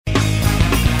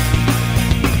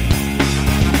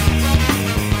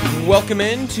Welcome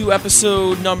in to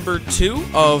episode number 2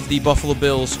 of the Buffalo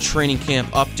Bills training camp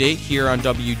update here on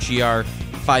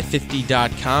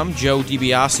WGR550.com. Joe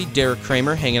DiBiase, Derek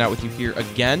Kramer hanging out with you here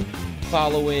again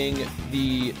following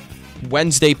the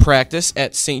Wednesday practice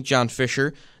at St. John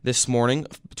Fisher this morning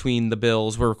between the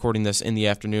Bills. We're recording this in the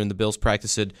afternoon. The Bills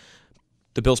practiced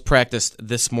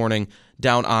this morning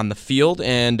down on the field,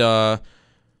 and a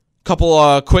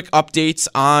couple quick updates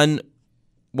on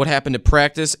what happened at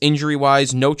practice.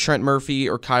 Injury-wise, no Trent Murphy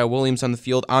or Kyle Williams on the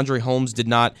field. Andre Holmes did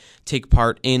not take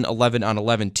part in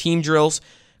 11-on-11 team drills.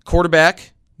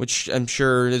 Quarterback, which I'm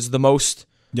sure is the most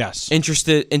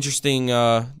interesting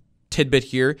tidbit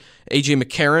here, A.J.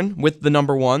 McCarron with the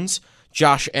number ones.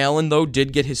 Josh Allen, though,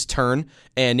 did get his turn,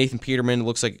 and Nathan Peterman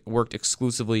looks like worked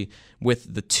exclusively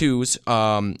with the twos.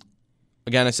 Again,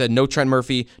 I said no Trent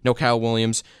Murphy, no Kyle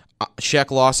Williams.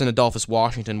 Shaq Lawson and Adolphus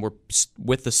Washington were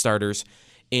with the starters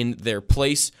in their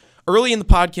place. Early in the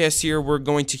podcast here, we're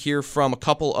going to hear from a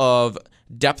couple of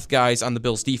depth guys on the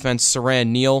Bills defense. Siran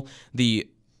Neal, the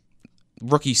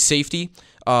rookie safety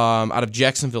out of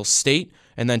Jacksonville State,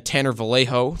 and then Tanner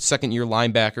Vallejo, second-year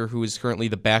linebacker, who is currently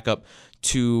the backup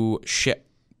to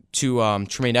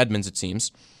Tremaine Edmonds, it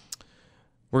seems.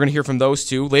 We're going to hear from those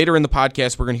two. Later in the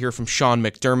podcast, we're going to hear from Sean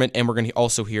McDermott, and we're going to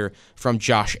also hear from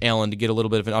Josh Allen to get a little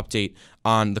bit of an update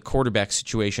on the quarterback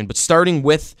situation. But starting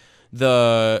with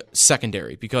the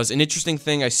secondary, because an interesting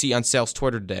thing I see on Sal's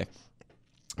Twitter today,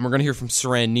 and we're going to hear from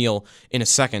Siran Neal in a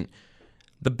second.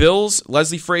 The Bills,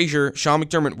 Leslie Frazier, Sean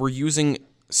McDermott were using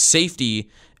safety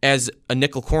as a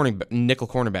nickel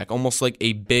cornerback, almost like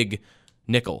a big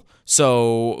nickel.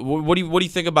 So what do you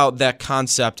think about that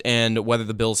concept and whether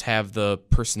the Bills have the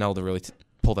personnel to really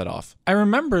pull that off? I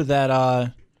remember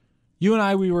that you and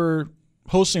I, we were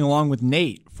hosting along with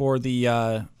Nate for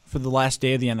the last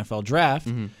day of the NFL draft.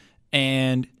 Mm-hmm.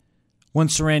 And when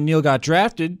Siran Neal got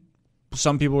drafted,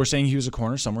 some people were saying he was a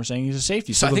corner, some were saying he's a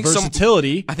safety. So the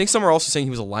versatility. I think some were also saying he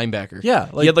was a linebacker. Yeah.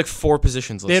 He had 4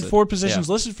 positions listed. They had 4 positions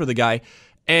listed for the guy.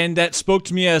 And that spoke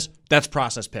to me as, that's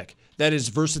process pick. That is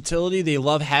versatility. They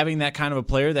love having that kind of a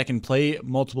player that can play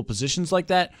multiple positions like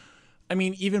that. I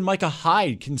mean, even Micah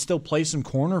Hyde can still play some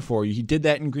corner for you. He did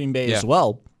that in Green Bay as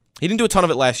well. He didn't do a ton of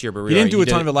it last year, but he didn't do a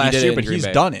ton of it last year, but he's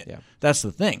done it. Yeah. That's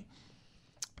the thing.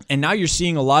 And now you're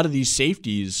seeing a lot of these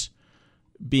safeties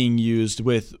being used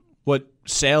with what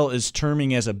Sale is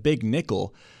terming as a big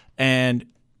nickel. And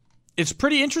it's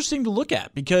pretty interesting to look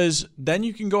at because then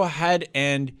you can go ahead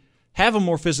and have a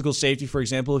more physical safety. For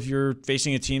example, if you're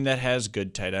facing a team that has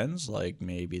good tight ends, like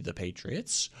maybe the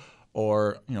Patriots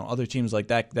or other teams like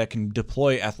that can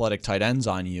deploy athletic tight ends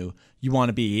on you, you want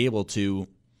to be able to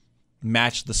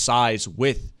match the size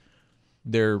with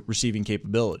their receiving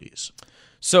capabilities.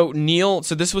 So Neal,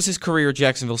 this was his career at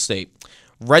Jacksonville State.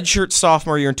 Redshirt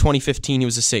sophomore year in 2015, he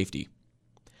was a safety.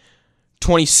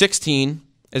 2016,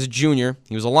 as a junior,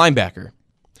 he was a linebacker.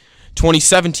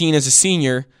 2017, as a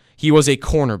senior, he was a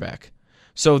cornerback.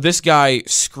 So this guy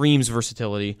screams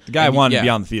versatility. The guy wanted to be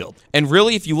on the field. And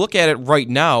really, if you look at it right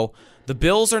now, the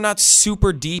Bills are not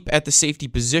super deep at the safety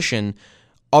position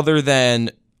other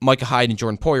than Micah Hyde and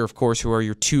Jordan Poyer, of course, who are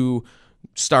your 2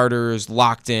 starters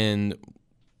locked in.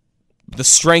 The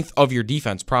strength of your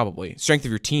defense, probably. Strength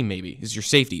of your team, maybe, is your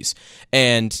safeties.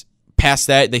 And past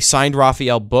that, they signed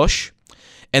Raphael Bush,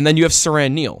 and then you have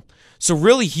Siran Neal. So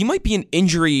really, he might be an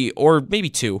injury, or maybe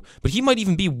 2, but he might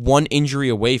even be 1 injury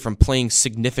away from playing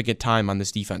significant time on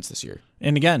this defense this year.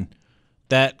 And again,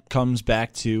 that comes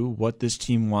back to what this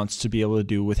team wants to be able to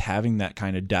do with having that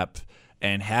kind of depth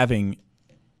and having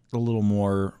a little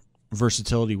more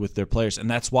versatility with their players. And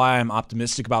that's why I'm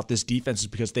optimistic about this defense, is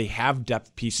because they have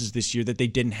depth pieces this year that they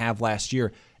didn't have last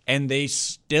year, and they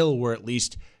still were at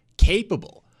least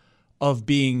capable of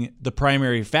being the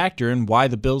primary factor in why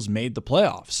the Bills made the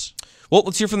playoffs. Well,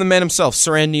 let's hear from the man himself.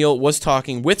 Siran Neal was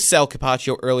talking with Sal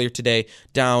Capaccio earlier today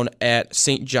down at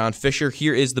St. John Fisher.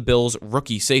 Here is the Bills'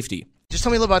 rookie safety. Just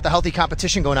tell me a little about the healthy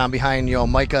competition going on behind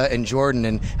Micah and Jordan,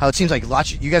 and how it seems like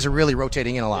you guys are really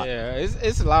rotating in a lot. Yeah,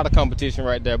 it's a lot of competition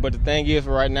right there. But the thing is,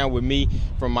 right now with me,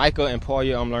 from Micah and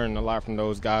Poyer, I'm learning a lot from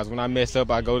those guys. When I mess up,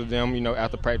 I go to them,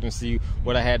 after practice and see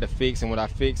what I had to fix and what I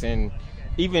fixed. And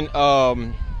even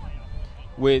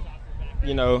with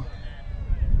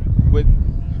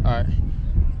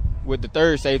the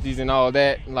third safeties and all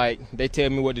that, they tell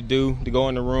me what to do, to go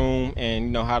in the room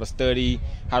and how to study,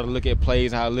 how to look at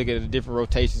plays, how to look at the different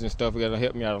rotations and stuff. That'll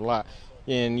help me out a lot.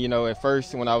 And at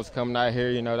first when I was coming out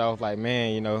here, that was like,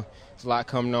 man, it's a lot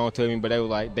coming on to me. But they were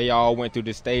like, they all went through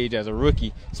this stage as a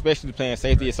rookie, especially playing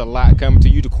safety. It's a lot coming to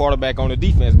you, the quarterback on the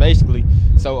defense, basically.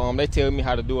 So they tell me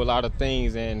how to do a lot of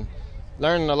things, and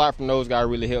learning a lot from those guys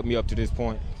really helped me up to this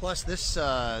point. Plus, this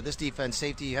defense,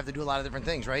 safety, you have to do a lot of different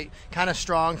things, right? Kind of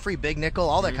strong, free, big nickel,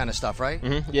 all that kind of stuff, right?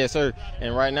 Yes, sir.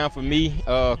 And right now for me,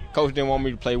 Coach didn't want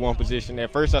me to play one position.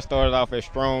 At first I started off as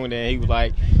strong, and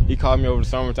then he called me over the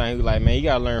summertime. He was like, man, you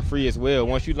got to learn free as well.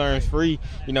 Once you learn free,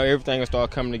 everything will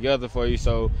start coming together for you.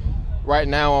 So right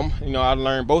now, I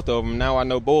learned both of them. Now I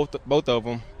know both of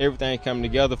them. Everything coming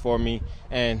together for me,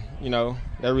 and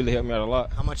that really helped me out a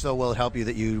lot. How much though will it help you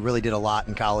that you really did a lot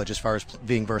in college as far as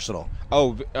being versatile?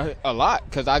 Oh, a lot,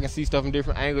 because I can see stuff from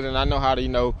different angles, and I know how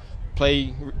to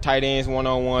play tight ends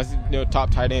one-on-ones, top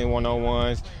tight end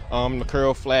one-on-ones, the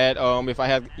curl flat. If I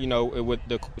have, with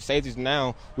the safeties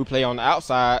now, we play on the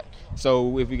outside.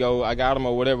 So if we go, I got them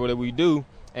or whatever that we do.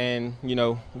 And, we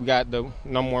got the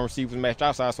number one receivers matched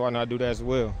outside, so I know how to do that as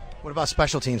well. What about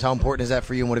special teams? How important is that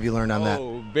for you, and what have you learned on that?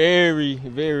 Oh, very,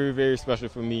 very, very special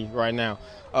for me right now.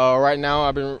 Right now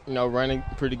I've been, running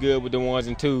pretty good with the ones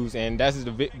and twos, and that's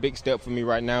the big step for me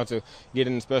right now, to get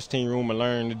in the special team room and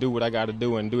learn to do what I got to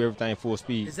do and do everything full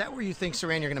speed. Is that where you think,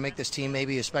 Saran, you're going to make this team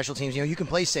maybe as special teams? You can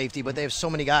play safety, but they have so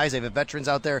many guys, they have veterans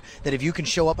out there, that if you can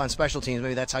show up on special teams,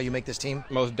 maybe that's how you make this team?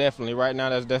 Most definitely. Right now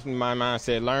that's definitely my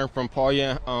mindset. Learn from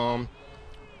Poya,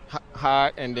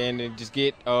 hot, and then just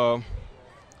get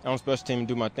on special team and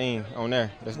do my thing on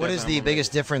there. What is the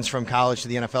biggest difference from college to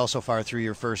the NFL so far through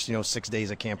your first 6 days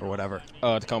at camp or whatever?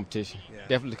 The competition. Yeah.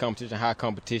 Definitely the competition, high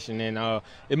competition, and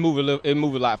it move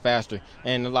a lot faster,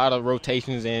 and a lot of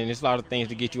rotations, and it's a lot of things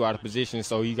to get you out of position,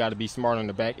 so you got to be smart on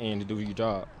the back end to do your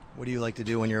job. What do you like to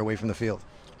do when you're away from the field?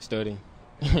 Studying.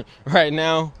 Right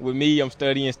now, with me, I'm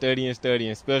studying. Special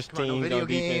teams, no video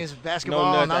games, defense,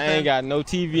 basketball, nothing. I ain't got no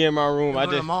TV in my room. I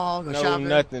just to the mall, go shopping.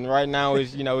 Nothing. Right now,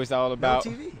 it's all about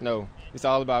no TV? No. It's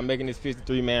all about making this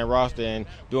 53-man roster and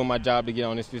doing my job to get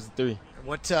on this 53.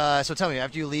 So tell me,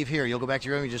 after you leave here, you'll go back to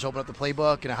your room, you just open up the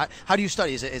playbook, and how do you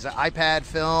study? Is it iPad,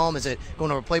 film? Is it going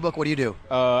over a playbook? What do you do?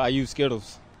 I use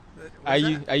Skittles. I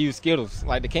use Skittles,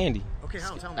 like the candy. Okay,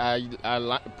 tell me.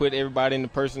 I put everybody in the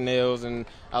personnels, and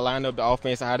I line up the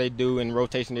offense, how they do, and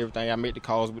rotation, everything. I make the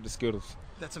calls with the Skittles.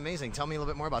 That's amazing. Tell me a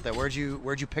little bit more about that. Where'd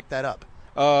you pick that up?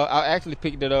 I actually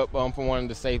picked it up from one of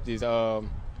the safeties. 20.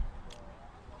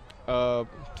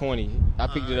 I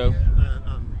picked it up.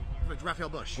 Raphael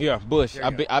Bush. Yeah, Bush.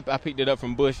 I picked it up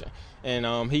from Bush,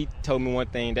 and he told me one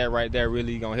thing that right there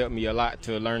really gonna help me a lot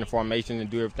to learn the formation and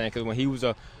do everything. Because when he was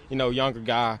a younger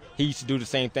guy, he used to do the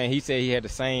same thing. He said he had the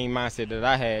same mindset that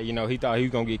I had. He thought he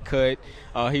was gonna get cut.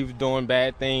 He was doing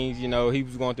bad things. He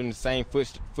was going through the same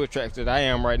foot tracks that I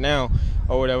am right now,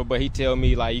 or whatever. But he tell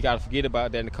me, like, you gotta forget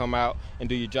about that and come out and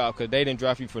do your job, because they didn't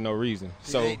draft you for no reason.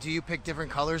 Do you pick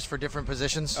different colors for different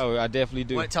positions? Oh, I definitely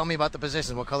do. Tell me about the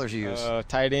positions. What colors you use?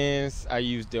 Tight ends, I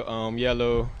use the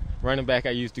yellow. Running back, I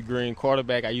use the green.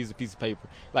 Quarterback, I use a piece of paper.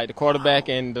 Like the quarterback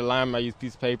and the lineman, I use a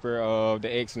piece of paper.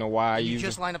 The X and the Y. You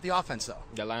just line up the offense, though.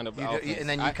 Yeah, line up the offense. And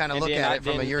then you kind of look at it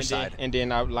from your side. And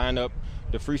then I line up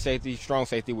the free safety, strong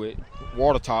safety with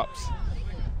water tops.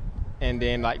 And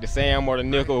then like the Sam or the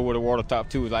nickel with a water top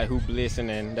too, is like who blitzing,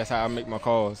 and that's how I make my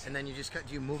calls. And then do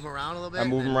you move them around a little bit? I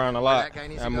move them around a lot.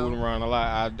 I move them around a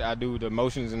lot. I do the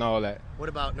motions and all that. What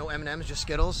about no M&Ms, just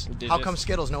Skittles? How come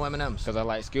Skittles, no M&Ms? Because I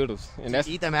like Skittles. And you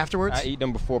eat them afterwards? I eat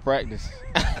them before practice.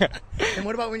 And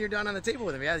what about when you're done on the table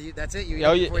with them? Yeah, that's it.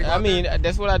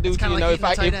 That's what I do. If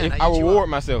I reward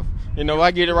myself, I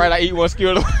get it right, I eat one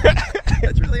Skittle.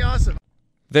 That's really awesome.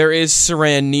 There is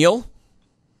Saran Neal.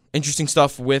 Interesting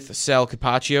stuff with Sal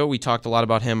Capaccio. We talked a lot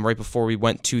about him right before we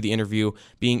went to the interview,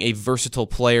 being a versatile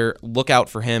player. Look out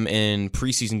for him in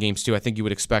preseason games, too. I think you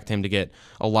would expect him to get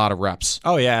a lot of reps.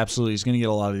 Oh, yeah, absolutely. He's going to get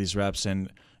a lot of these reps, and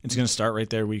it's going to start right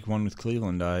there week 1 with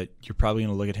Cleveland. You're probably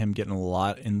going to look at him getting a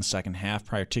lot in the second half,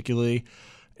 particularly.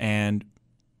 And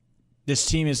this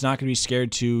team is not going to be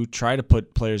scared to try to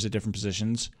put players at different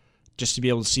positions just to be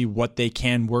able to see what they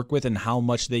can work with and how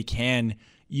much they can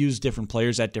use different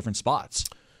players at different spots.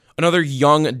 Another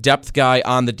young depth guy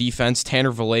on the defense,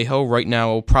 Tanner Vallejo, right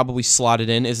now probably slotted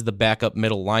in as the backup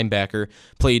middle linebacker.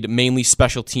 Played mainly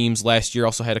special teams last year,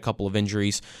 also had a couple of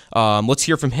injuries. Let's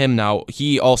hear from him now.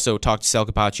 He also talked to Sal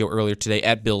Capaccio earlier today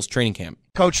at Bills training camp.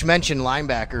 Coach mentioned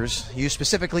linebackers, you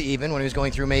specifically even, when he was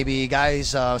going through maybe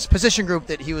guys' position group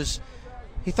that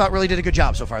he thought really did a good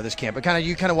job so far this camp. But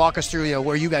you walk us through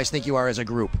where you guys think you are as a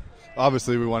group.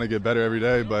 Obviously, we want to get better every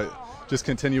day, but just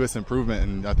continuous improvement,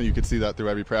 and I think you can see that through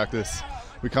every practice.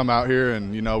 We come out here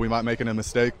and, we might make a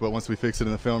mistake, but once we fix it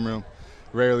in the film room,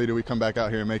 rarely do we come back out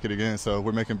here and make it again, so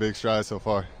we're making big strides so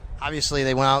far. Obviously,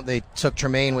 they went out, they took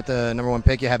Tremaine with the number 1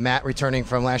 pick. You have Matt returning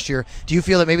from last year. Do you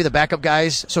feel that maybe the backup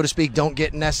guys, so to speak, don't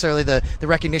get necessarily the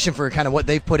recognition for kind of what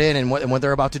they've put in and what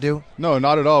they're about to do? No,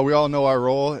 not at all. We all know our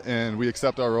role, and we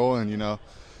accept our role, and,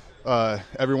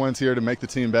 everyone's here to make the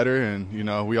team better, and,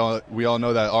 we all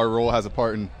know that our role has a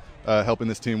part in helping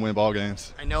this team win ball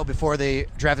games. I know before they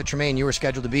drafted Tremaine, you were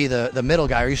scheduled to be the middle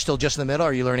guy. Are you still just in the middle?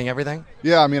 Are you learning everything?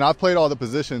 Yeah, I've played all the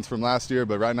positions from last year,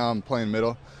 but right now I'm playing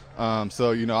middle.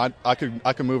 I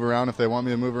could move around if they want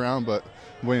me to move around, but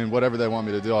whatever they want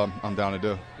me to do, I'm down to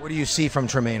do. What do you see from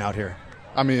Tremaine out here?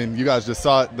 You guys just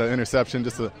saw it, the interception.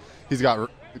 He's got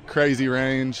crazy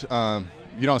range.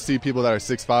 You don't see people that are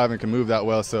 6'5" and can move that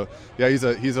well. So yeah, he's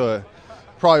a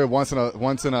probably once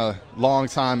in a long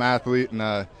time athlete.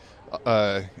 And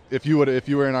if you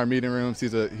were in our meeting rooms,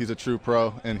 he's a true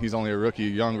pro, and he's only a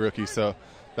young rookie. So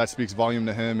that speaks volume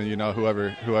to him, and whoever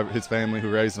his family who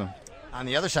raised him. On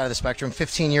the other side of the spectrum,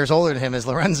 15 years older than him is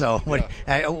Lorenzo.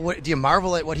 Do you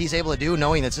marvel at what he's able to do,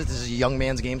 knowing that this is a young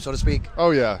man's game, so to speak?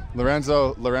 Oh, yeah.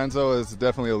 Lorenzo is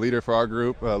definitely a leader for our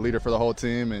group, a leader for the whole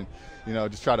team, and,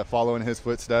 just try to follow in his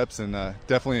footsteps. And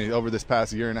definitely over this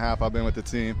past year and a half I've been with the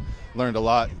team, learned a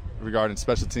lot regarding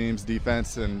special teams,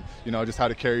 defense, and, just how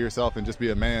to carry yourself and just be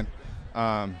a man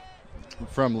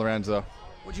from Lorenzo.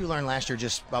 What did you learn last year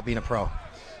just about being a pro?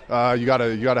 You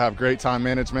gotta have great time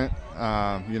management.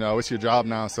 It's your job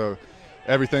now, so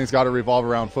everything's got to revolve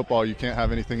around football. You can't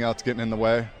have anything else getting in the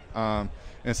way, and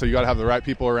so you got to have the right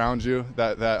people around you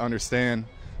that understand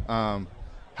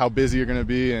how busy you're going to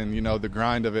be and the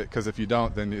grind of it. Because if you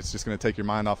don't, then it's just going to take your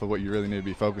mind off of what you really need to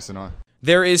be focusing on.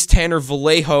 There is Tanner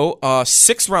Vallejo,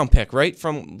 6th-round pick, right,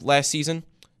 from last season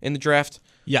in the draft.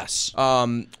 Yes.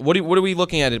 What are we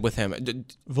looking at it with him?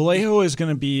 Vallejo is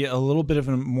going to be a little bit of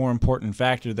a more important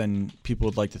factor than people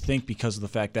would like to think because of the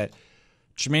fact that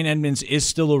Tremaine Edmunds is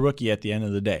still a rookie at the end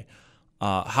of the day.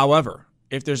 However,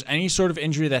 if there's any sort of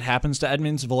injury that happens to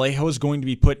Edmunds, Vallejo is going to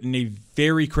be put in a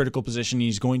very critical position.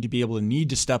 He's going to be able to need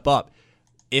to step up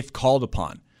if called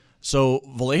upon. So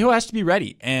Vallejo has to be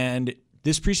ready, and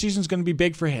this preseason is going to be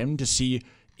big for him to see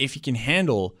if he can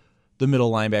handle the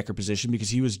middle linebacker position, because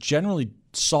he was generally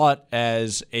sought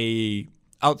as a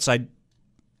outside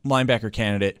linebacker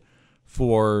candidate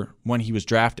for when he was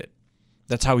drafted.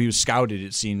 That's how he was scouted,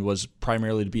 it seemed, was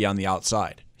primarily to be on the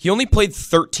outside. He only played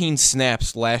 13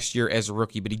 snaps last year as a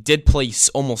rookie, but he did play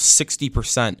almost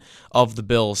 60% of the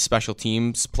Bills' special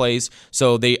teams plays.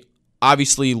 So they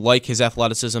obviously like his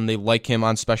athleticism. They like him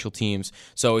on special teams.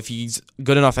 So if he's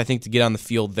good enough, I think, to get on the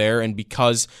field there, and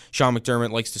because Sean McDermott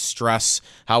likes to stress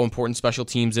how important special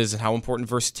teams is and how important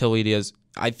versatility is,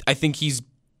 I think he's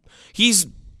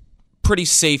pretty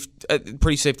safe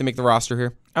to make the roster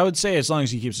here. I would say as long as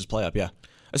he keeps his play up, yeah.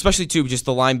 Especially too, just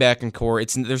the linebacking core.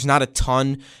 There's not a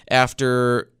ton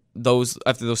after those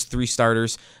 3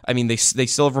 starters. They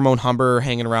still have Ramon Humber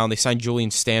hanging around. They signed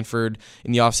Julian Stanford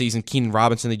in the offseason. Keenan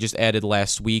Robinson they just added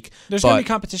last week. There's going to be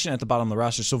competition at the bottom of the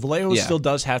roster, so Vallejo still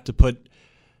does have to put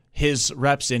his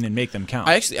reps in and make them count.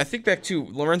 I think back to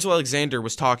Lorenzo Alexander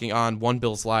was talking on One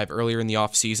Bills Live earlier in the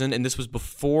offseason, and this was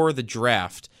before the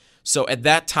draft. So at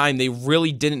that time, they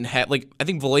really didn't have, I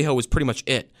think Vallejo was pretty much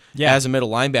it as a middle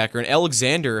linebacker. And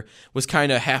Alexander was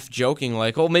kind of half joking,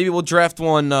 maybe we'll draft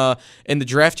one in the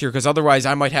draft here, because otherwise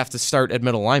I might have to start at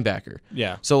middle linebacker.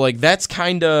 Yeah. So, that's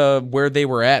kind of where they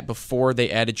were at before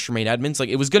they added Tremaine Edmunds.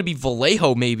 It was going to be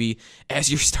Vallejo maybe as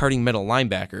your starting middle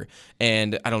linebacker.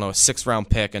 And, I don't know, a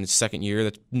 6th-round pick in his second year,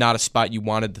 that's not a spot you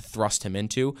wanted to thrust him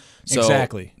into. So,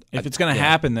 exactly. If it's going to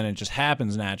happen, then it just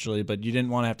happens naturally, but you didn't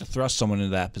want to have to thrust someone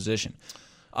into that position.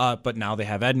 But now they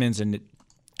have Edmunds, and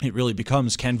it really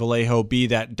becomes, can Vallejo be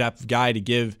that depth guy to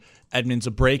give Edmunds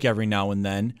a break every now and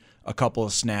then, a couple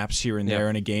of snaps here and there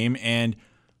in a game? And,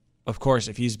 of course,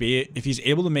 if he's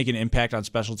able to make an impact on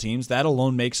special teams, that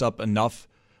alone makes up enough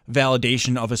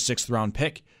validation of a 6th-round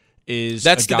pick.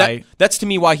 That's to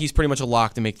me why he's pretty much a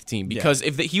lock to make the team, because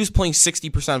if he was playing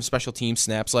 60% of special team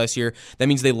snaps last year, that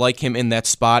means they like him in that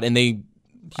spot, and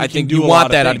I think you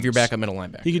want that out of your backup middle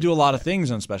linebacker. He could do a lot of things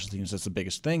on special teams. That's the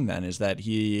biggest thing then, is that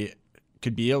he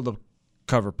could be able to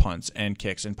cover punts and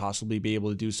kicks and possibly be able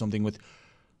to do something with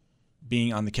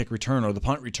being on the kick return or the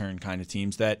punt return kind of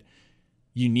teams, that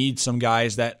you need some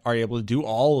guys that are able to do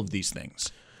all of these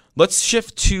things. Let's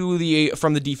shift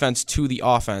from the defense to the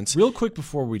offense. Real quick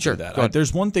before we do that,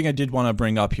 there's one thing I did want to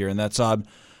bring up here, and that's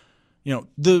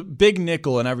the big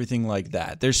nickel and everything like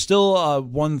that. There's still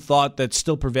one thought that's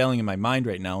still prevailing in my mind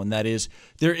right now, and that is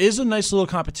there is a nice little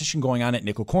competition going on at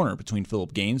nickel corner between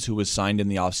Phillip Gaines, who was signed in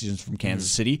the offseason from Kansas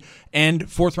City, and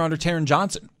 4th-rounder Taron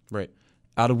Johnson, right,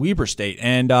 out of Weber State.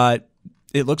 And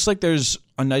it looks like there's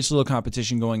a nice little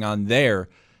competition going on there.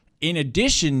 In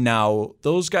addition, now,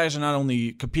 those guys are not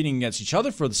only competing against each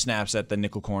other for the snaps at the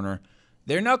nickel corner,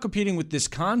 they're now competing with this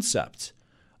concept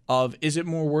of, is it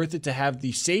more worth it to have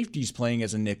the safeties playing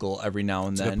as a nickel every now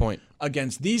and then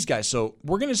against these guys? So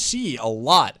we're going to see a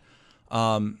lot,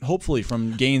 hopefully,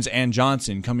 from Gaines and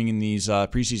Johnson coming in these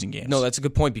preseason games. No, that's a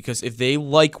good point, because if they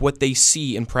like what they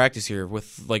see in practice here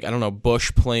with, like, I don't know,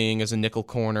 Bush playing as a nickel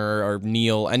corner or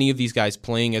Neal, any of these guys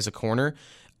playing as a corner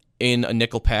in a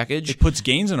nickel package, it puts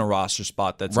Gaines in a roster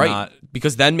spot that's right. not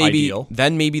because then maybe ideal.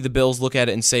 Then maybe the Bills look at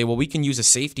it and say, well, we can use a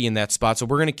safety in that spot, so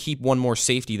we're going to keep one more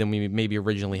safety than we maybe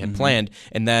originally had planned,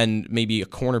 and then maybe a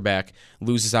cornerback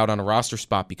loses out on a roster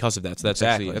spot because of that. So that's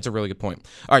actually a really good point.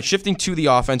 All right, shifting to the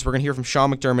offense, we're going to hear from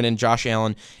Sean McDermott and Josh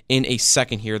Allen in a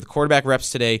second here. The quarterback reps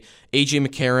today: A.J.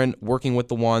 McCarron working with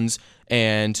the ones,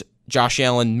 and Josh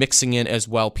Allen mixing in as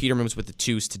well. Peterman was with the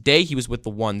twos today. He was with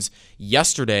the ones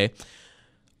yesterday.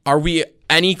 Are we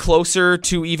any closer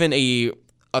to even a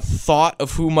thought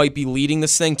of who might be leading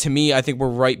this thing? To me, I think we're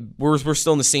right. We're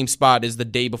still in the same spot as the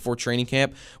day before training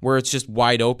camp, where it's just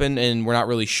wide open and we're not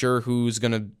really sure who's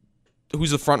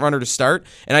the front runner to start.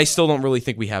 And I still don't really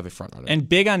think we have a front runner. And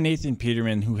big on Nathan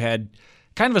Peterman, who had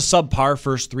kind of a subpar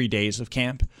first 3 days of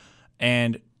camp.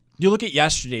 And you look at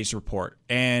yesterday's report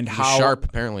and how sharp,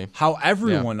 apparently, how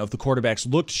everyone of the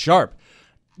quarterbacks looked sharp.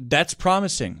 That's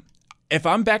promising. If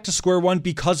I'm back to square one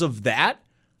because of that,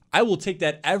 I will take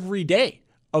that every day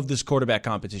of this quarterback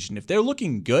competition. If they're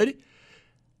looking good,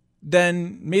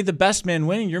 then may the best man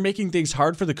win. You're making things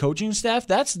hard for the coaching staff.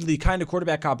 That's the kind of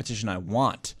quarterback competition I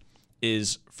want,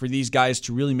 is for these guys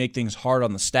to really make things hard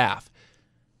on the staff.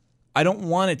 I don't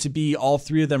want it to be all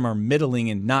three of them are middling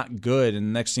and not good, and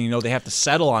the next thing you know, they have to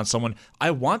settle on someone.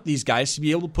 I want these guys to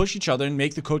be able to push each other and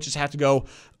make the coaches have to go,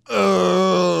 yeah,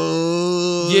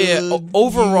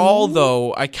 overall,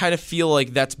 though, I kind of feel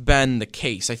like that's been the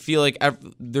case. I feel like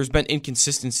there's been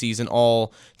inconsistencies in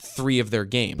all three of their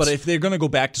games. But if they're going to go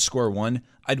back to square one,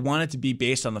 I'd want it to be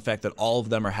based on the fact that all of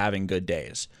them are having good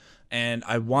days. And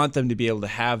I want them to be able to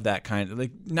have that kind of,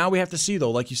 like, now we have to see,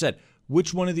 though, like you said,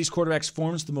 which one of these quarterbacks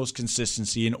forms the most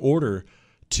consistency in order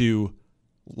to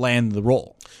land the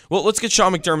role. Well, let's get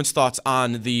Sean McDermott's thoughts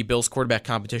on the Bills quarterback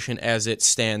competition as it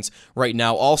stands right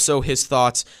now. Also, his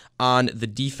thoughts on the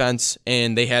defense,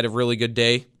 and they had a really good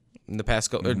day in the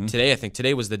past. Today, I think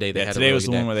today was the day they had. Today a really was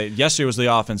the good one where they. Yesterday was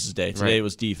the offense's day. Today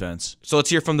was defense. So let's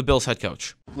hear from the Bills head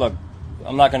coach. Look,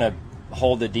 I'm not going to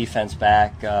hold the defense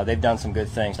back. They've done some good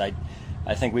things. I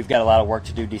think we've got a lot of work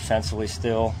to do defensively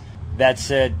still. That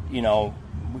said,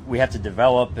 we have to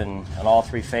develop in all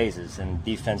three phases, and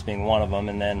defense being one of them.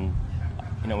 And then,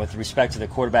 with respect to the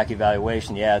quarterback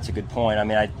evaluation, yeah, it's a good point. I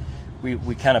mean,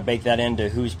 we kind of bake that into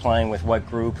who's playing with what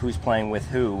group, who's playing with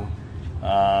who,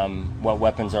 what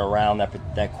weapons are around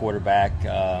that quarterback.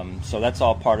 So that's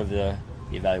all part of the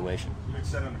evaluation. You had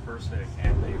said on the first day of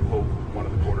camp that you hope one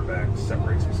of the quarterbacks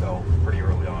separates himself pretty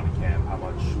early on in camp. How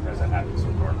much has that happened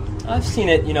so far? I've seen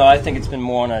it. I think it's been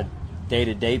more on a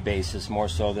day-to-day basis more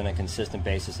so than a consistent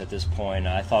basis at this point.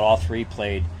 I thought all three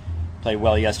played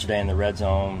well yesterday in the red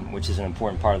zone, which is an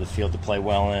important part of the field to play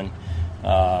well in.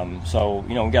 So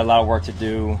we've got a lot of work to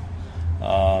do,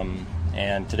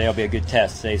 and today will be a good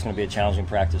test. Today's going to be a challenging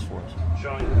practice for us.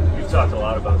 Sean, you've talked a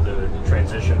lot about the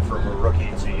transition from a rookie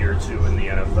to year two in the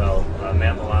NFL.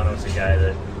 Matt Milano's a guy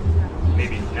that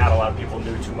maybe not a lot of people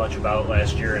knew too much about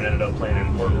last year and ended up playing an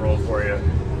important role for you.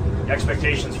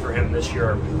 Expectations for him this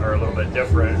year are a little bit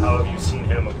different. How have you seen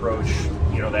him approach,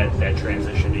 that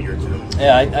transition to year two?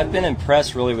 Yeah, I've been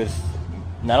impressed really with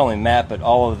not only Matt but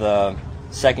all of the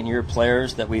second-year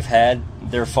players that we've had.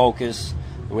 Their focus,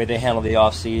 the way they handled the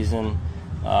offseason.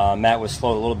 Matt was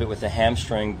slowed a little bit with the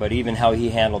hamstring, but even how he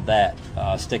handled that,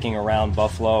 sticking around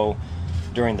Buffalo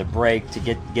during the break to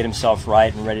get himself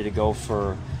right and ready to go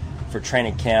for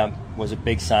training camp was a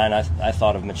big sign, I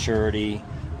thought, of maturity.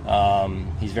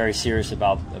 He's very serious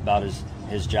about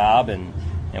his job and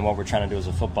what we're trying to do as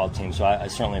a football team, so I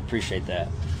certainly appreciate that.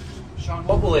 Sean,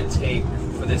 what will it take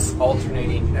for this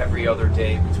alternating every other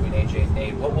day between AJ and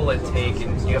Nate? What will it take,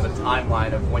 and do you have a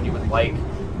timeline of when you would like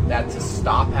that to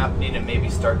stop happening and maybe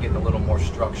start getting a little more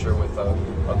structure with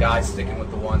a guy sticking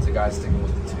with the ones, a guy sticking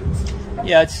with the twos?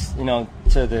 Yeah, it's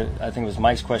I think it was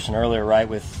Mike's question earlier, right?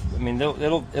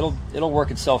 It'll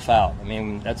work itself out. I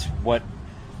mean, that's what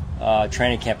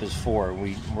training camp is for.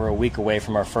 We're a week away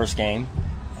from our first game,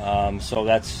 so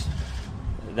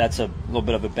that's a little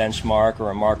bit of a benchmark or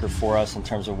a marker for us in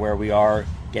terms of where we are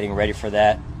getting ready for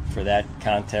that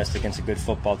contest against a good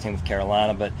football team with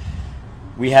Carolina. But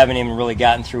we haven't even really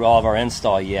gotten through all of our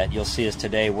install yet. You'll see us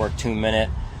today work 2-minute.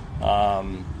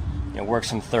 work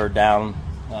some third down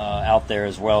out there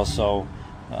as well. So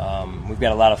we've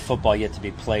got a lot of football yet to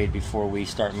be played before we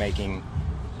start making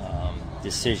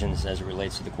decisions as it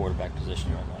relates to the quarterback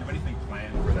position right now. Do you have anything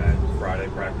planned for that Friday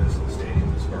practice in the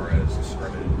stadium as far as a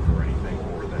scrimmage or anything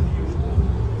more than the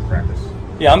usual practice?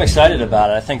 Yeah, I'm excited about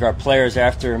it. I think our players,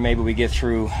 after maybe we get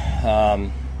through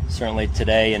certainly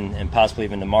today and possibly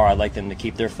even tomorrow, I'd like them to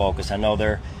keep their focus. I know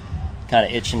they're kind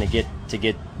of itching to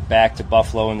get back to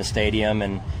Buffalo in the stadium,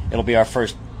 and it'll be our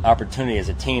first opportunity as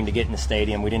a team to get in the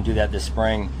stadium. We didn't do that this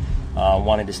spring,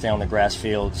 wanting to stay on the grass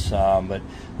fields, but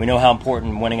we know how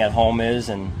important winning at home is,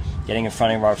 and getting in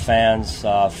front of our fans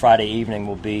Friday evening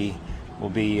will be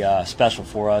special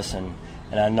for us, and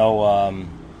I know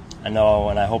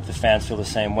and I hope the fans feel the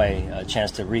same way. A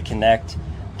chance to reconnect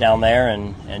down there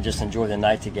and just enjoy the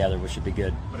night together, which would be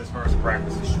good. But as far as the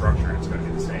practice is structured, it's going to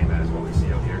be the same as what we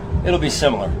see out here? It'll be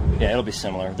similar. Yeah, it'll be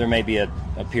similar. There may be a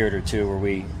period or two where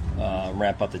we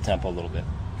ramp up the tempo a little bit.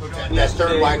 That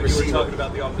third wide receiver. You were talking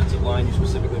about the offensive line. You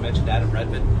specifically mentioned Adam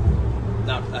Redmond,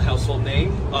 not a household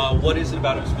name. What is it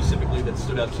about him specifically that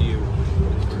stood out to you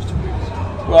in the first 2 weeks?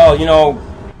 Well,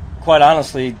 quite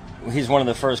honestly, he's one of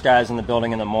the first guys in the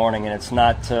building in the morning, and it's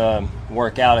not to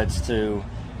work out, it's to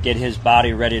get his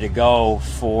body ready to go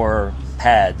for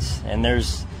pads. And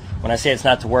when I say it's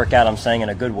not to work out, I'm saying in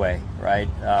a good way, right?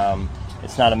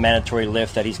 It's not a mandatory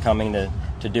lift that he's coming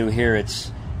to do here.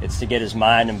 It's to get his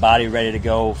mind and body ready to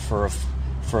go for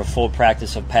a full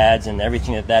practice of pads and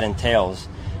everything that entails.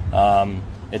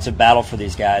 It's a battle for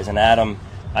these guys, and Adam,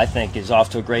 I think, is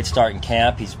off to a great start in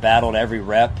camp. He's battled every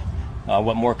rep.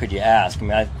 What more could you ask? I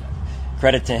mean,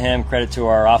 credit to him, credit to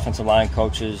our offensive line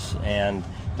coaches, and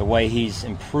the way he's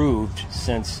improved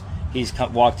since he's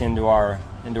walked into our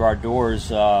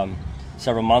doors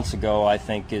several months ago, I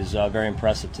think, is very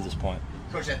impressive to this point.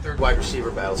 Coach, that third wide receiver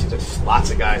battle seems like there's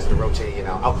lots of guys that are rotating,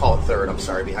 I'll call it third,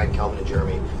 behind Kelvin and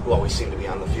Jeremy, who always seem to be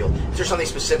on the field. Is there something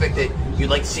specific that you'd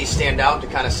like to see stand out to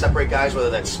kind of separate guys, whether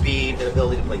that's speed, the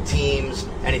ability to play teams,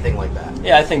 anything like that?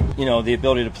 Yeah, I think, the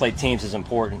ability to play teams is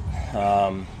important.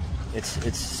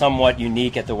 It's somewhat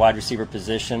unique at the wide receiver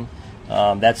position.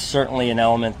 That's certainly an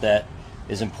element that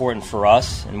is important for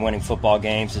us in winning football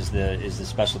games, is the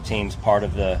special teams part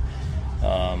of the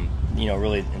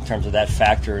really in terms of that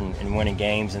factor in winning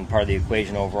games and part of the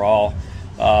equation overall.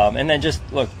 And then just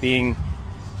being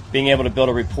able to build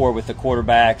a rapport with the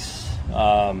quarterbacks,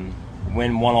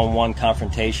 win one-on-one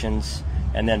confrontations,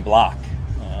 and then block.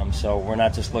 So we're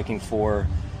not just looking for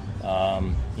a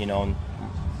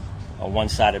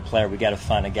one-sided player. We got to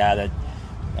find a guy that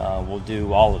will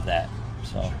do all of that.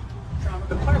 So.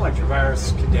 A player like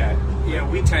Travaris Cadet,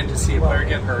 we tend to see a player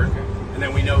get hurt, and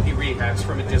then we know he rehabs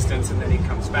from a distance, and then he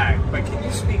comes back. But can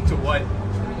you speak to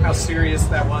how serious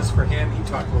that was for him? He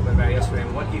talked a little bit about it yesterday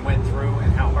and what he went through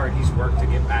and how hard he's worked to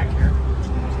get back here.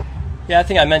 Yeah, I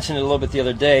think I mentioned it a little bit the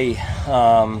other day.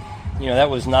 That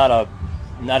was not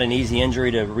an easy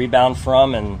injury to rebound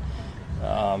from, and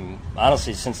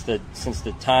honestly, since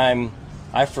the time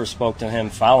I first spoke to him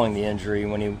following the injury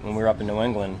when we were up in New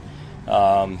England,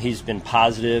 he's been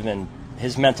positive, and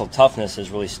his mental toughness has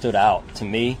really stood out to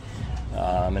me.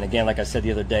 And again, like I said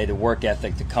the other day, the work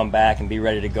ethic to come back and be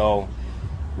ready to go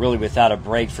really without a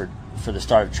break for the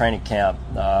start of training camp,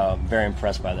 very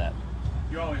impressed by that.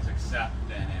 You always accept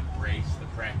and embrace the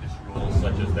practice rules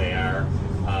such as they are.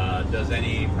 Does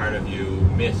any part of you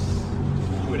miss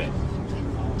two-a-days?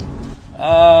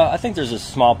 I think there's a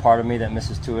small part of me that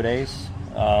misses two-a-days,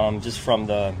 just from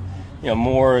the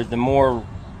more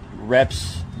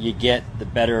reps you get, the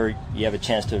better you have a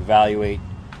chance to evaluate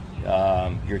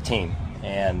your team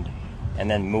and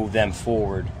then move them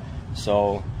forward.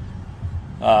 So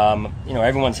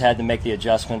everyone's had to make the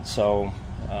adjustment, so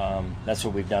that's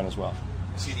what we've done as well.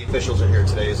 I see the officials are here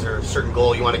today. Is there a certain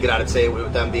goal you want to get out of today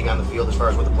with them being on the field as far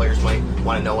as what the players might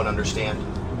want to know and understand?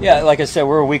 Yeah, like I said,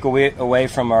 we're roughly a week away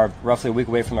from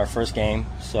our first game.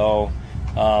 So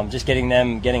just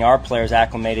getting our players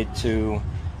acclimated to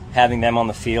having them on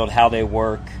the field, how they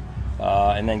work,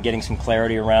 and then getting some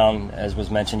clarity around, as was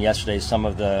mentioned yesterday, some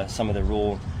of the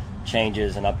rule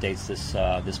changes and updates this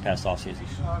past offseason.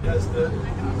 Has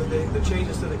the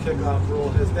changes to the kickoff rule,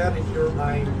 has that in your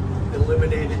mind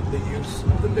eliminated the use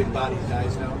of the big body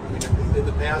guys now? I mean, in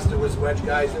the past there was wedge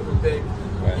guys that were big,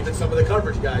 right, even some of the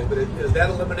coverage guys, but has that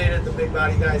eliminated the big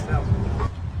body guys now?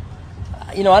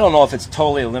 I don't know if it's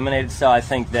totally eliminated, so I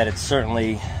think that it's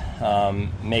certainly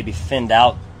maybe thinned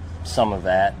out some of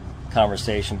that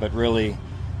conversation, but really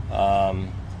a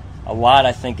lot,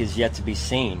 I think, is yet to be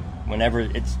seen. Whenever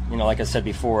it's, like I said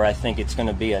before, I think it's going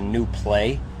to be a new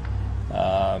play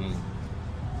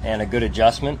and a good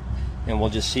adjustment. and we'll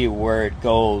just see where it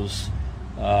goes.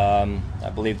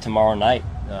 I believe tomorrow night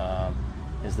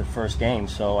is the first game,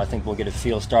 so I think we'll get a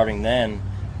feel starting then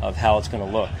of how it's going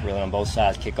to look, really, on both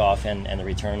sides, kickoff and the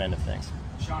return end of things.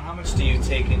 Sean, how much do you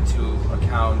take into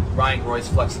account Ryan Groy's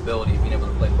flexibility, being able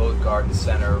to play both guard and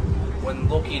center, when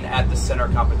looking at the center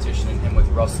competition and him with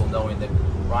Russell, knowing that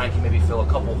Ryan can maybe fill a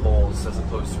couple holes as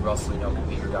opposed to Russell, can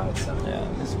be your guy at center?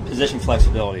 Yeah, it's position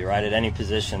flexibility, right? At any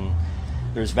position,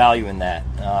 there's value in that.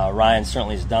 Ryan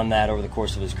certainly has done that over the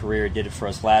course of his career. He did it for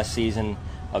us last season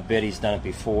a bit. He's done it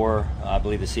before. I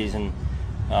believe the season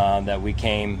that we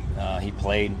came, he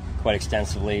played quite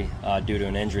extensively due to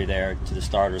an injury there to the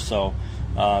starters. So,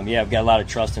 I've got a lot of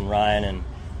trust in Ryan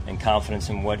and confidence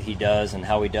in what he does and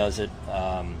how he does it.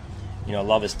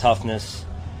 Love his toughness.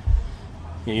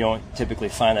 You don't typically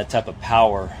find that type of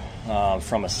power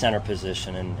from a center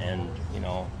position, and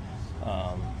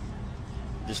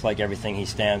just like everything he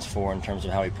stands for in terms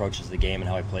of how he approaches the game and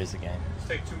how he plays the game. Let's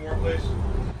take two more, please.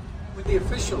 With the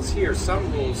officials here,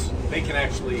 some rules they can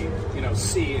actually,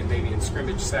 see in maybe in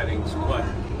scrimmage settings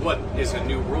what is a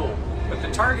new rule. But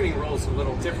the targeting rule is a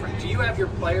little different. Do you have your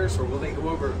players, or will they go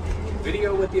over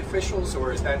video with the officials,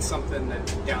 or is that something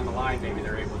that down the line maybe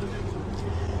they're able to do?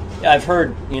 Yeah, I've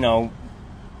heard,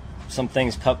 some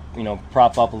things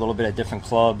prop up a little bit at different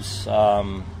clubs.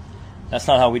 That's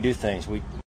not how we do things. We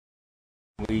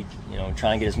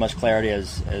try and get as much clarity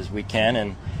as we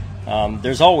can, and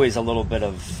there's always a little bit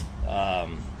of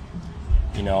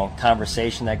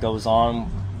conversation that goes on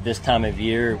this time of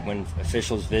year when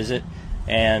officials visit,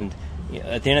 and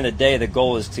at the end of the day, the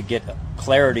goal is to get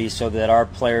clarity so that our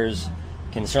players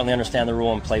can certainly understand the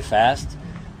rule and play fast,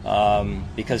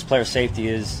 because player safety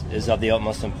is of the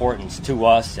utmost importance to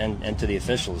us and to the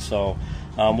officials. So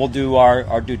we'll do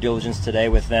our due diligence today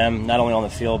with them, not only on the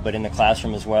field but in the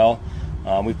classroom as well.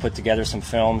 We've put together some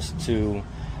films to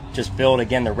just build,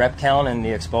 again, the rep count and the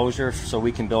exposure so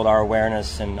we can build our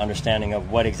awareness and understanding of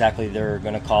what exactly they're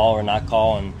going to call or not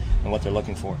call and what they're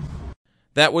looking for.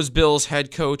 That was Bills head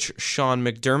coach Sean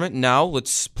McDermott. Now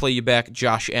let's play you back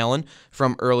Josh Allen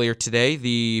from earlier today.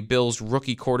 The Bills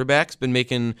rookie quarterback's been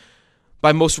making,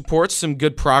 by most reports, some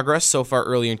good progress so far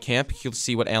early in camp. You'll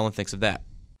see what Allen thinks of that.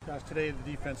 Josh, today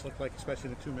the defense looked like,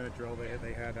 especially in the 2-minute drill,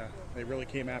 they really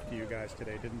came after you guys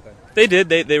today, didn't they? They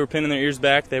did. They were pinning their ears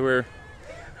back. They were,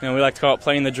 we like to call it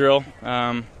playing the drill.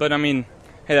 But I mean,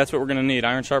 hey, that's what we're going to need.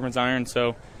 Iron sharpens iron.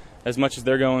 So as much as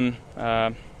they're going,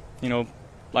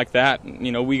 like that,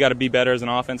 we got to be better as an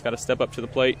offense. Got to step up to the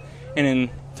plate, and in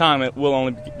time, it will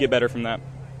only get better from that.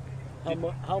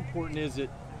 How important is it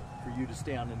for you to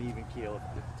stay on an even keel?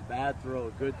 If it's a bad throw,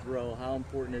 a good throw, how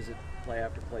important is it play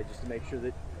after play just to make sure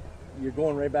that you're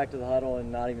going right back to the huddle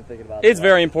and not even thinking about it? It's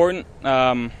very important.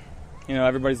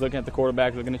 Everybody's looking at the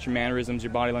quarterback, looking at your mannerisms,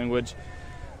 your body language.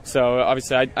 So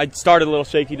obviously I started a little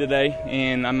shaky today,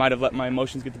 and I might have let my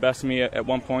emotions get the best of me at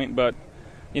one point, but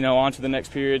on to the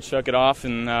next period, shook it off,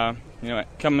 and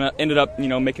ended up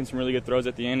making some really good throws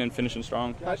at the end and finishing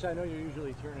strong. Josh, I know you're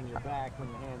usually turning your back when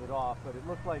you hand it off, but it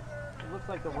looks like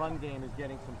the run game is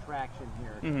getting some traction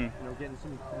here. Mm-hmm. Getting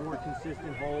some more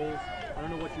consistent holes. I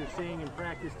don't know what you're seeing in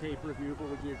practice tape review, but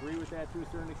would you agree with that to a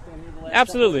certain extent here the last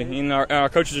Absolutely. couple of days? Our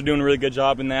coaches are doing a really good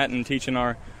job in that and teaching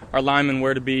our linemen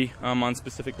where to be on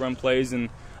specific run plays, and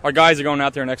our guys are going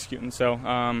out there and executing.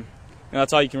 So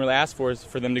that's all you can really ask for is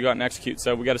for them to go out and execute.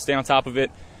 So we got to stay on top of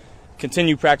it,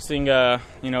 continue practicing, our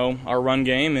run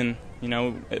game, and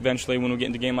eventually when we get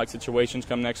into game-like situations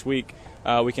come next week,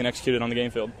 we can execute it on the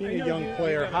game field. Being a young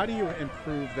player, how do you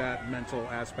improve that mental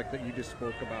aspect that you just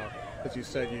spoke about? As you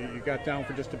said, you got down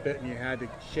for just a bit and you had to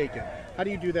shake it. How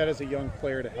do you do that as a young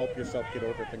player to help yourself get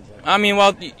over things like that? I mean,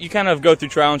 well, you kind of go through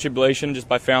trial and tribulation just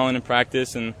by failing in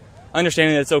practice and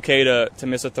understanding that it's okay to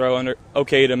miss a throw,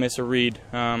 okay to miss a read.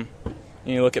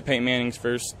 You look at Peyton Manning's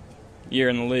first year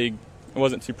in the league. It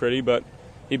wasn't too pretty, but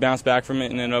he bounced back from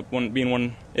it and ended up being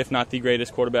one, if not the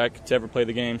greatest quarterback to ever play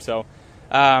the game. So,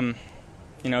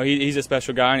 he's a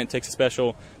special guy, and it takes a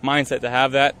special mindset to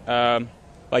have that.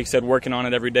 Like you said, working on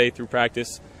it every day through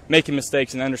practice, making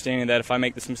mistakes and understanding that if I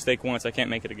make this mistake once, I can't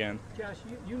make it again. Josh,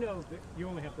 you know that you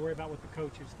only have to worry about what the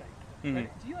coaches think. Mm-hmm.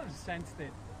 But do you have a sense that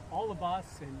all of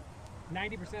us and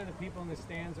 90% of the people in the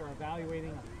stands are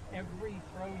evaluating every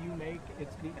throw you make?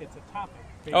 It's a topic.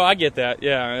 Oh, I get that,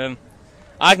 yeah.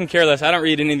 I can care less. I don't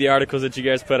read any of the articles that you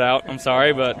guys put out. I'm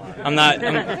sorry, but I'm not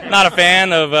a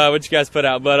fan of what you guys put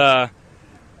out. But,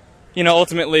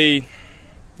 ultimately,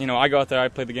 I go out there, I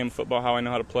play the game of football how I know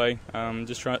how to play.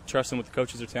 Just trusting what the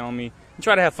coaches are telling me. And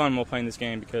try to have fun while playing this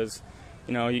game because,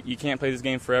 you can't play this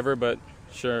game forever, but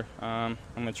sure, I'm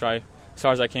going to try as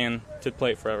hard as I can to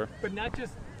play it forever. But not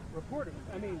just reporters.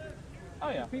 I mean, Oh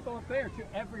yeah. People up there too.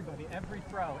 Everybody, every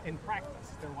throw in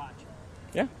practice, they're watching.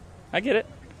 Yeah, I get it.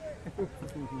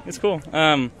 It's cool.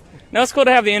 No, it's cool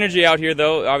to have the energy out here,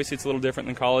 though. Obviously, it's a little different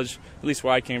than college, at least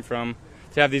where I came from.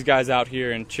 To have these guys out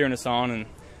here and cheering us on, and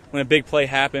when a big play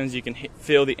happens, you can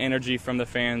feel the energy from the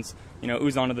fans,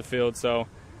 ooze onto the field. So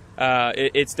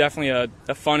it's definitely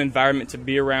a fun environment to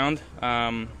be around.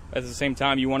 At the same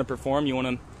time, you want to perform, you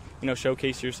want to,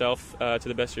 showcase yourself to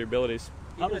the best of your abilities.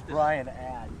 How does Brian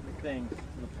add things to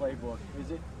the playbook?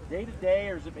 Is it day to day,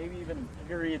 or is it maybe even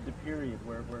period to period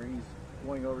where he's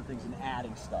going over things and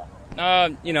adding stuff?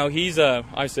 He's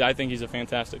obviously I think he's a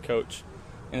fantastic coach.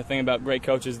 And the thing about great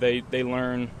coaches, they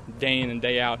learn day in and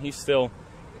day out. He's still,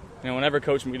 whenever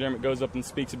Coach McDermott goes up and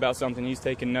speaks about something, he's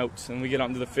taking notes. And we get out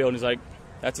into the field, and he's like,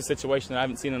 that's a situation that I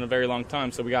haven't seen in a very long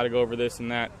time, so we got to go over this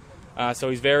and that. So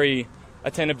he's very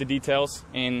attentive to details,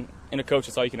 and in a coach,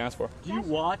 that's all you can ask for. Do you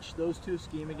watch those two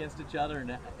scheme against each other,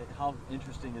 and how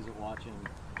interesting is it watching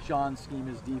Sean scheme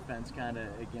his defense kind of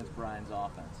against Brian's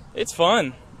offense? It's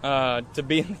fun to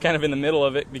be kind of in the middle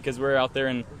of it, because we're out there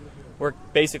and we're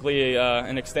basically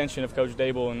an extension of Coach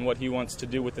Dable and what he wants to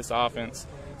do with this offense.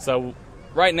 So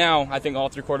right now, I think all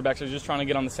three quarterbacks are just trying to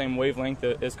get on the same wavelength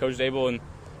as Coach Dable and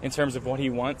in terms of what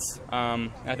he wants.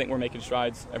 I think we're making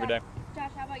strides every day. Josh,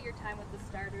 how about your time with the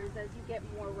starters? As you get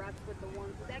more reps with the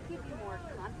ones, does that give you more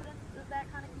confidence? Does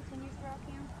that kind of continue throughout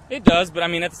camp? It does, but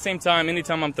at the same time,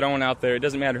 anytime I'm throwing out there, it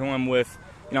doesn't matter who I'm with.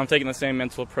 I'm taking the same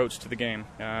mental approach to the game.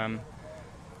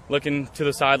 Looking to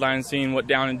the sideline, seeing what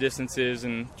down and distance is,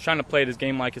 and trying to play it as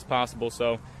game-like as possible.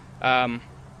 So,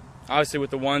 obviously with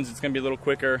the ones, it's going to be a little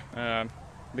quicker.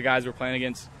 The guys we're playing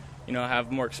against, have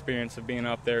more experience of being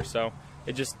up there. So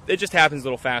it just happens a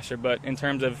little faster. But in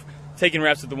terms of taking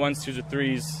reps with the ones, twos, or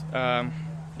threes,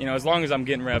 as long as I'm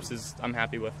getting reps, I'm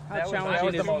happy with. How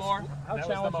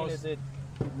challenging is it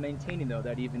maintaining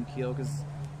that even keel? Because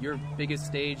your biggest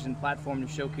stage and platform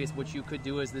to showcase what you could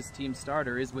do as this team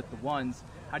starter is with the ones.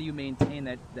 How do you maintain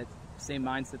that same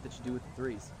mindset that you do with the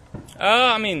threes?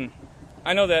 I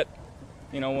know that,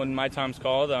 when my time's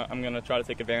called, I'm going to try to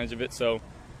take advantage of it. So,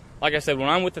 like I said, when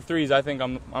I'm with the threes, I think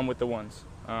I'm with the ones.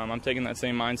 I'm taking that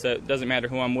same mindset. It doesn't matter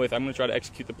who I'm with. I'm going to try to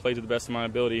execute the play to the best of my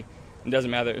ability. It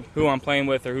doesn't matter who I'm playing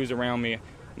with or who's around me.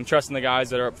 I'm trusting the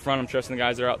guys that are up front. I'm trusting the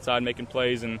guys that are outside making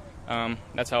plays, and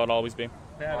that's how it'll always be.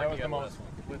 Yeah, that was the most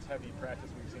blitz-heavy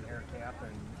practice we've seen here at camp,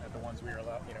 and at the ones we were at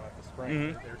the spring,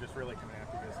 Mm-hmm. they were just really coming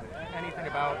after this. Anything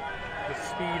about the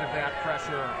speed of that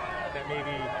pressure that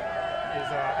maybe is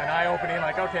an eye-opening,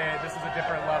 like, okay, this is a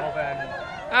different level than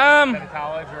in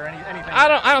college, or anything?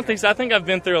 I don't think so. I think I've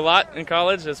been through a lot in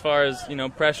college as far as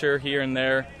pressure here and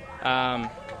there.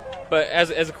 But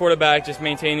as a quarterback, just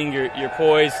maintaining your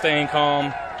poise, staying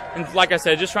calm, and like I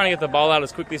said, just trying to get the ball out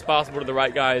as quickly as possible to the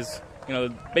right guys.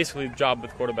 Basically the job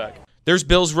with quarterback. There's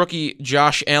Bills rookie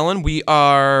Josh Allen. We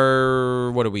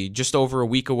are, just over a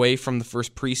week away from the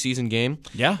first preseason game.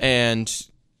 Yeah. And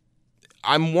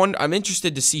I'm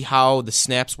interested to see how the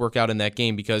snaps work out in that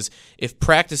game, because if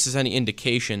practice is any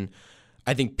indication,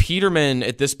 I think Peterman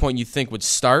at this point you'd think would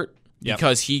start. Yep.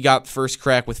 Because he got first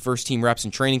crack with first-team reps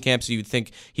in training camp, so you would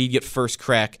think he'd get first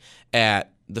crack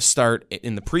at the start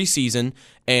in the preseason,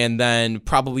 and then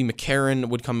probably McCarron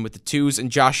would come with the twos,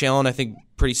 and Josh Allen, I think,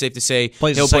 pretty safe to say,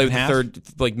 he'll play with the third,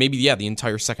 the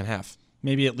entire second half.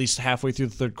 Maybe at least halfway through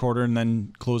the third quarter and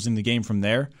then closing the game from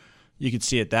there. You could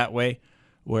see it that way,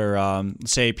 where,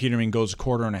 say, Peterman goes a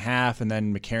quarter and a half, and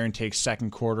then McCarron takes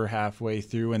second quarter halfway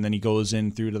through, and then he goes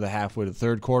in through to the halfway to the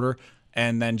third quarter,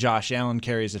 and then Josh Allen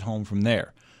carries it home from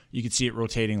there. You could see it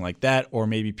rotating like that, or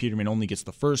maybe Peterman only gets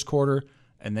the first quarter,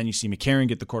 and then you see McCarron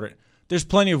get the quarter. There's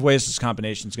plenty of ways this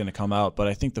combination is going to come out, but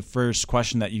I think the first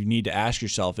question that you need to ask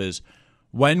yourself is,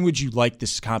 when would you like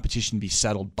this competition to be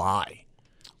settled by?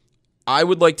 I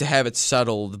would like to have it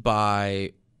settled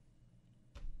by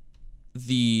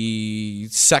the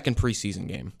second preseason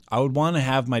game. I would want to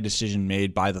have my decision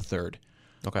made by the third.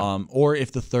 Okay. Or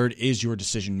if the third is your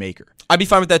decision maker. I'd be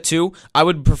fine with that too. I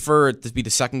would prefer it to be the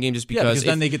second game just because. Yeah, because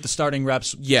then they get the starting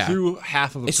reps through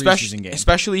half of a preseason game.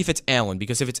 Especially if it's Allen,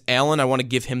 because if it's Allen, I want to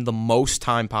give him the most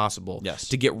time possible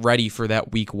to get ready for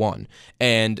that week one.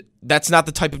 And that's not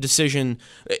the type of decision.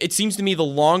 It seems to me the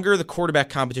longer the quarterback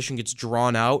competition gets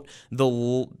drawn out, the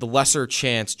lesser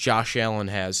chance Josh Allen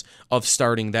has of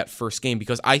starting that first game,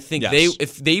 because I think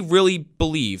if they really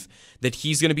believe that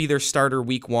he's going to be their starter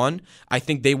week one, I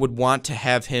think they would want to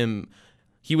have him.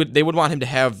 They would want him to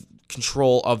have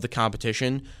control of the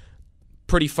competition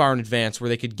pretty far in advance, where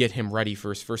they could get him ready for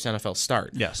his first NFL start.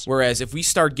 Yes. Whereas if we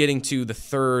start getting to the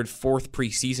third, fourth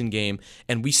preseason game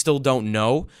and we still don't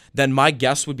know, then my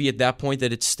guess would be at that point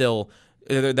that it's still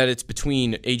that it's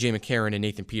between A.J. McCarron and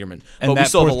Nathan Peterman. And but that we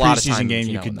still have a lot of preseason time game between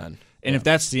you now could, and then. And if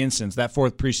that's the instance, that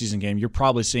fourth preseason game, you're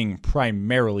probably seeing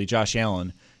primarily Josh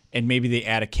Allen, and maybe they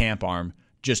add a camp arm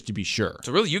just to be sure.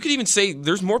 So really, you could even say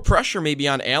there's more pressure maybe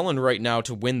on Allen right now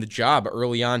to win the job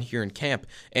early on here in camp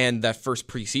and that first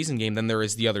preseason game than there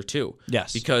is the other two.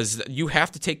 Yes. Because you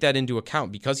have to take that into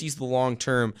account. Because he's the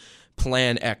long-term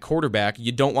plan at quarterback,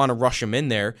 you don't want to rush him in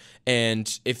there.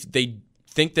 And if they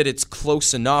think that it's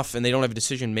close enough and they don't have a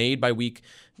decision made by week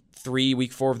 3,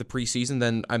 week 4 of the preseason,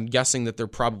 then I'm guessing that they're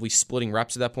probably splitting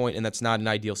reps at that point, and that's not an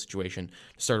ideal situation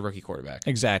to start a rookie quarterback.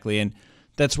 Exactly, and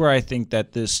that's where I think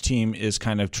that this team is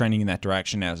kind of trending in that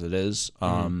direction as it is.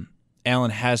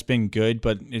 Allen has been good,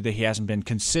 but he hasn't been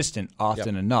consistent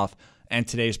often enough, and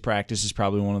today's practice is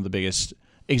probably one of the biggest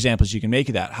examples you can make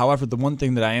of that. However, the one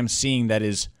thing that I am seeing that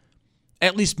is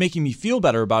at least making me feel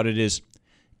better about it is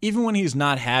even when he's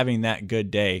not having that good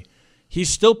day, he's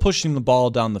still pushing the ball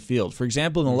down the field. For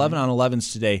example, in 11 on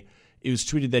 11s today, it was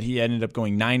tweeted that he ended up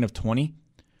going 9 of 20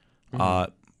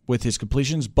 with his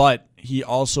completions, but he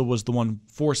also was the one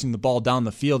forcing the ball down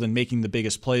the field and making the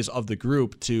biggest plays of the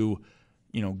group to,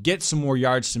 get some more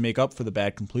yards to make up for the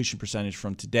bad completion percentage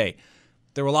from today.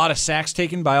 There were a lot of sacks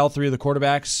taken by all three of the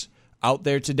quarterbacks out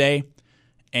there today,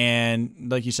 and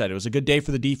like you said, it was a good day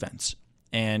for the defense.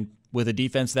 And with a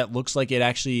defense that looks like it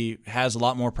actually has a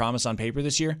lot more promise on paper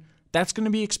this year, that's going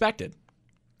to be expected.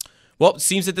 Well, it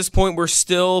seems at this point we're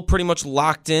still pretty much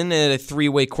locked in at a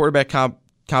 3-way quarterback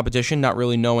competition, not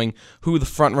really knowing who the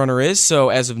front runner is. So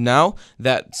as of now,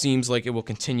 that seems like it will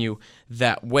continue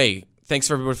that way. Thanks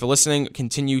for everybody for listening.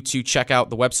 Continue to check out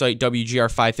the website,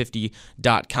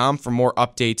 WGR550.com, for more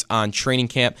updates on training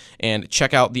camp, and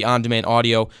check out the on-demand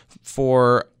audio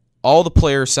for all the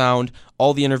player sound,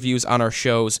 all the interviews on our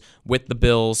shows with the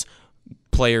Bills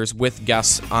players, with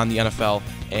guests on the NFL,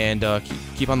 and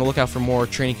keep on the lookout for more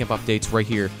training camp updates right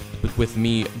here with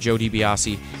me, Joe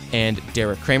DiBiase, and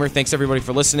Derek Kramer. Thanks everybody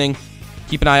for listening.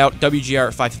 Keep an eye out,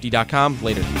 WGR550.com.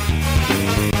 Later.